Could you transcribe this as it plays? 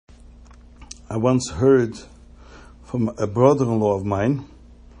I once heard from a brother-in-law of mine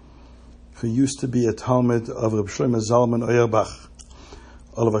who used to be a Talmud of Reb Shlomo Zalman Auerbach,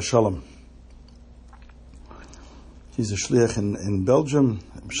 Olav Shalom. He's a shliach in Belgium,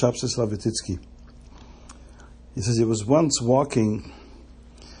 Shapsis Lavititsky. He says he was once walking.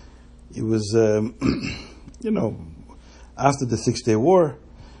 It was, after the 6-Day War,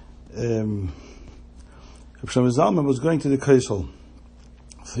 Reb Shlomo Zalman was going to the Kaisel.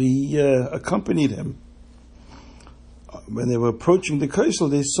 So he accompanied him. When they were approaching the Kaisel,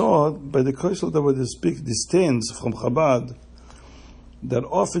 they saw by the Kaisel there were these stands from Chabad that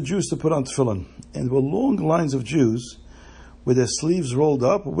offered Jews to put on tefillin. And there were long lines of Jews with their sleeves rolled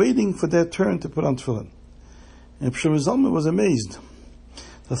up, waiting for their turn to put on tefillin. And Shlomo Zalman was amazed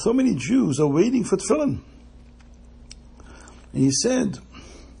that so many Jews are waiting for tefillin. And he said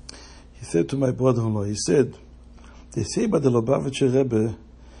to my brother-in-law, they say about the Lubavitcher Rebbe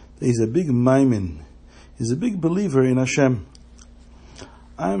that he's a big maimin. He's a big believer in Hashem.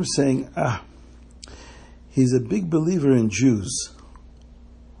 I'm saying, he's a big believer in Jews.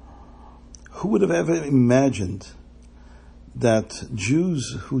 Who would have ever imagined that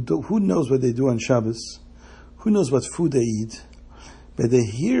Jews who knows what they do on Shabbos, who knows what food they eat, but they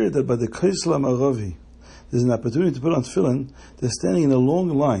hear that by the Kaisel HaMaravi there's an opportunity to put on tefillin, they're standing in a long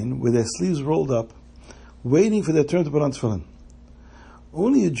line with their sleeves rolled up, waiting for their turn to put on tefillin.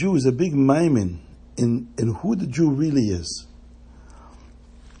 Only a Jew is a big maimin in who the Jew really is.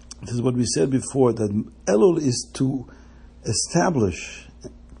 This is what we said before, that Elul is to establish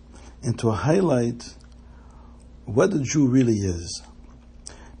and to highlight what the Jew really is.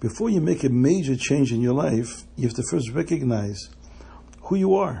 Before you make a major change in your life, you have to first recognize who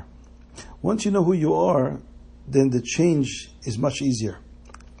you are. Once you know who you are, then the change is much easier.